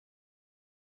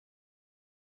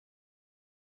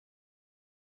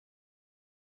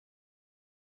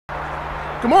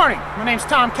Good morning, my name's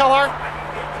Tom Kellar.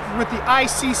 I'm with the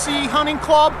ICC Hunting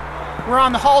Club. We're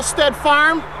on the Halstead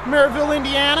Farm, Maryville,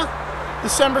 Indiana.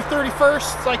 December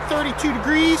 31st, it's like 32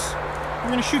 degrees. We're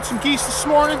gonna shoot some geese this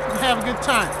morning and have a good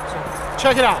time. So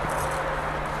check it out.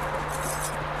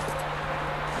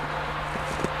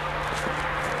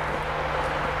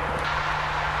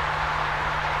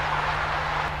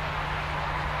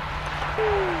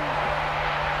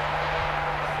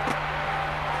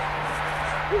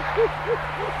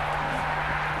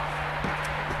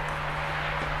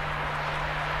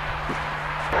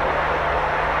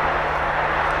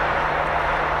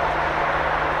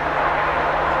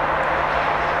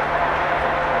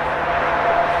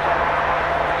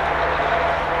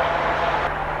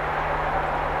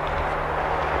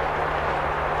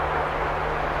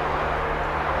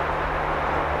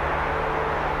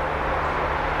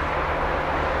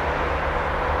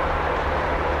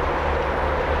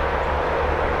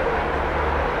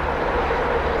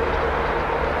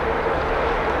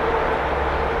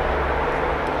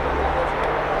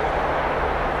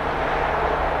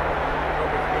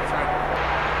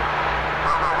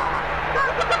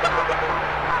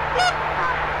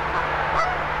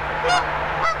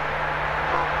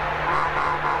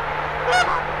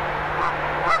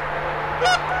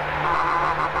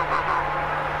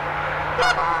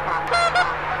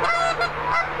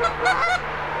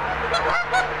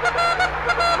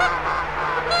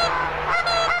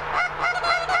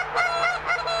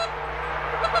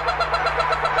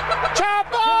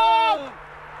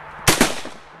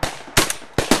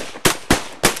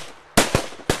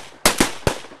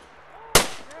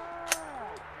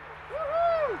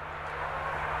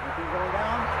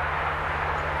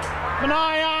 Keep an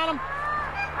eye on them.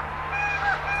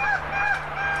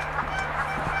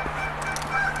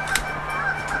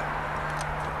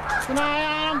 Keep an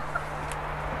eye on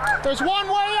them. There's one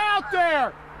way out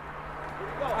there.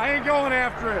 I ain't going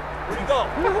after it. Where'd you go?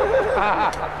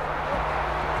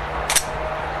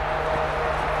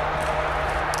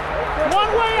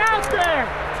 One way out there.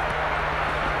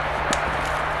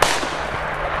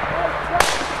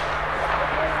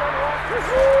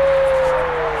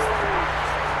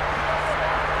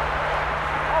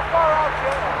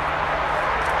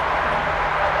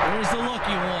 Where's the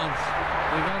lucky ones?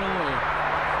 They got away.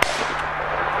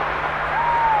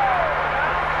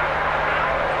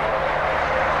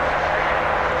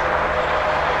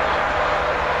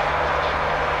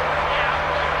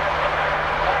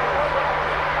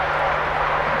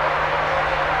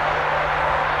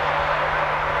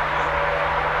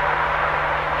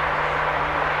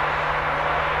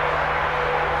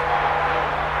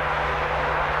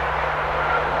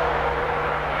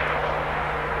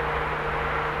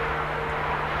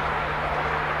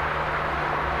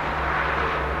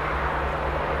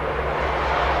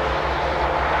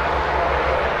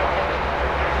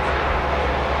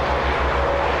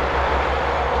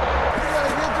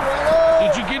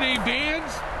 Did you get any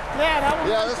bands? Yeah, that was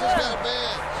Yeah, this has got a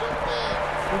band. Show the band.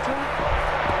 Which one?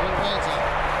 Put the bands on.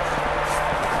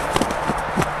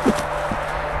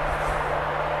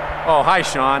 Oh, hi,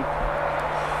 Shawn.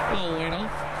 Oh, wait on.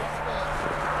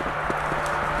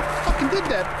 Fucking did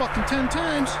that fucking 10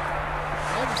 times.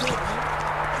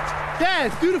 Yeah,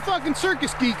 do the fucking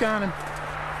circus geek on him.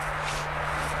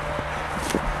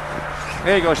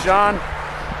 There you go, Shawn.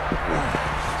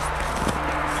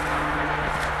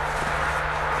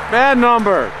 Bad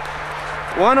number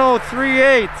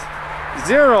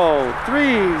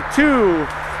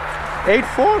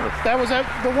 1038-03284. That was the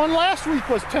one last week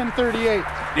was 1038.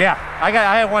 Yeah, I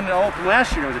had one to open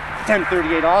last year. It was at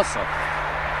 1038 also.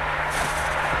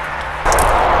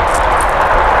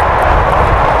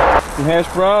 Some hash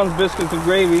browns, biscuits, and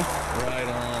gravy. Right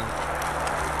on.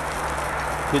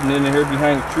 Hidden in here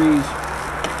behind the trees.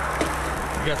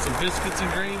 You got some biscuits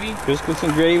and gravy? Biscuits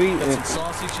and gravy. Got And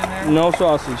some sausage in there? no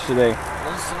sausage today.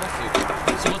 No sausage.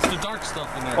 So what's the dark stuff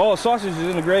in there? Oh, sausage is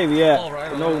in the gravy, yeah. Oh,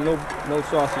 right, no, right. no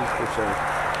sausage per se.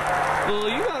 Well,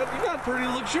 you got pretty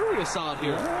luxurious out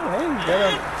here. Oh, hey, you gotta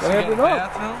You have got it a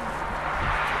up. bathroom,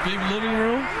 big living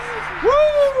room.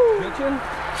 Woo! Kitchen.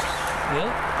 Yep,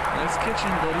 nice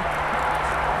kitchen, buddy.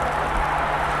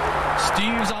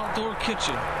 Steve's Outdoor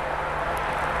Kitchen.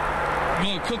 You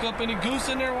gonna cook up any goose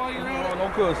in there while you're at it? No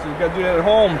goose. You gotta do that at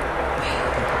home.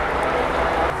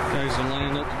 Guys are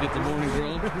lining up to get the morning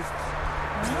grub.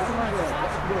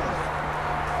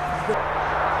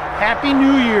 Happy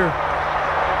New Year.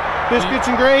 Biscuits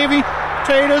and gravy,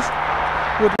 potatoes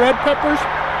with red peppers.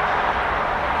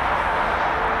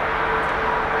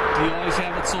 Do you always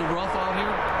have it so rough out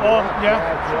here? Oh, yeah.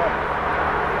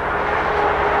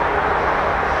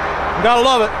 Gotta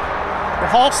love it. The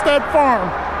Halstead Farm.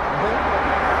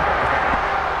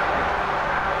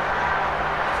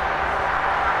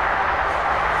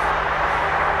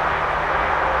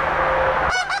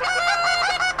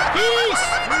 Peace!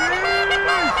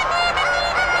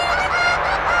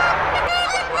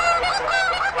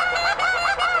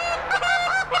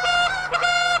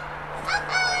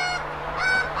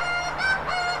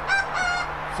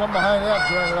 Some behind that,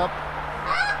 join it up.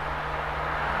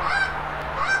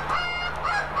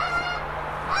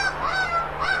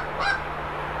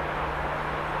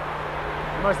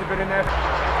 Must have been in there.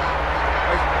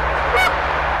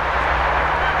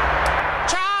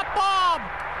 Chop 'em!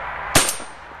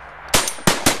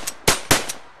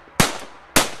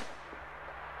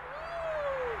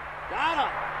 Got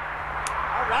him.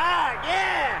 All right,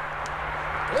 yeah.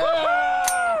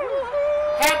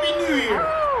 Happy New Year!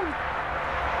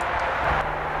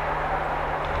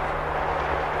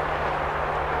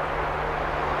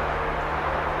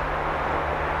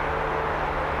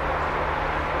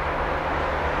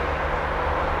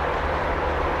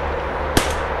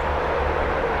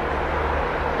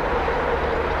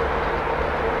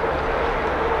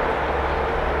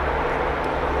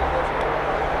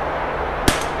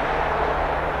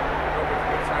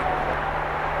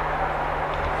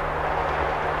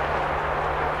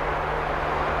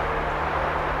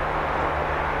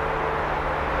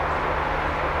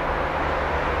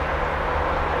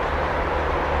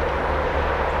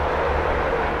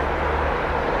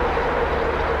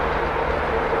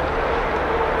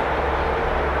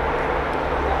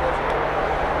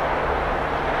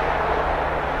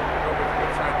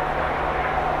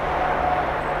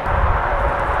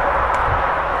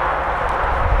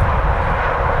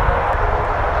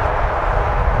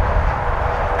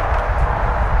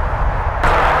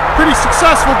 Pretty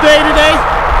successful day today.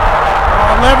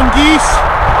 11 geese.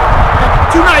 Had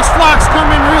 2 nice flocks come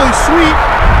in really sweet.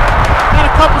 Had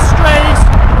a couple strays.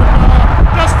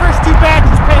 But, just first 2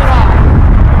 batches paid off.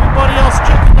 Everybody else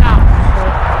chickened out.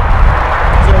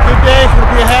 So a good day.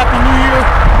 It'll be a happy New Year.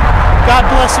 God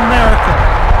bless America.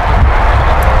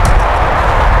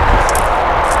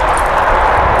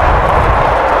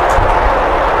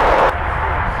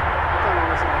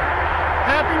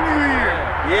 Happy New Year.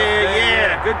 Yeah.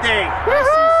 Good day.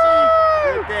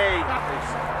 Woo-hoo! Good day.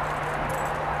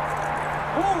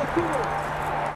 Oh, cool.